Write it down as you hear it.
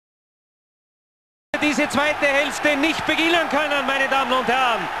Diese zweite Hälfte nicht beginnen können, meine Damen und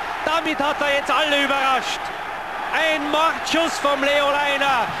Herren. Damit hat er jetzt alle überrascht. Ein Mordschuss vom Leo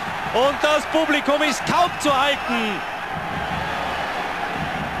Lainer und das Publikum ist kaum zu halten.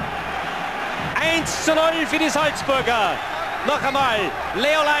 1:0 für die Salzburger. Noch einmal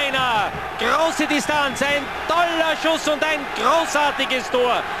Leo Lainer, große Distanz, ein toller Schuss und ein großartiges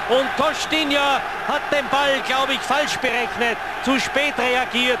Tor. Und Costinha hat den Ball, glaube ich, falsch berechnet, zu spät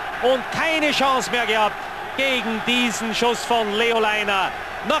reagiert und keine Chance mehr gehabt gegen diesen Schuss von Leo Lainer.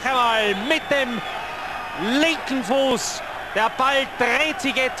 Noch einmal mit dem linken Fuß. Der Ball dreht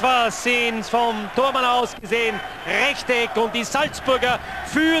sich etwas vom Tormann aus gesehen, Rechteck, und die Salzburger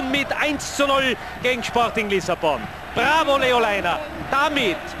führen mit 1:0 gegen Sporting Lissabon. Bravo Leo Lainer.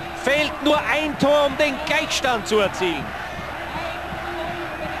 Damit fehlt nur ein Tor, um den Gleichstand zu erzielen.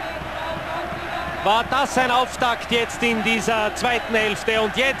 War das ein Auftakt jetzt in dieser zweiten Hälfte?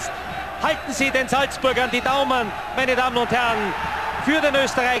 Und jetzt halten Sie den Salzburgern die Daumen, meine Damen und Herren, für den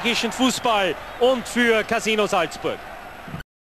österreichischen Fußball und für Casino Salzburg.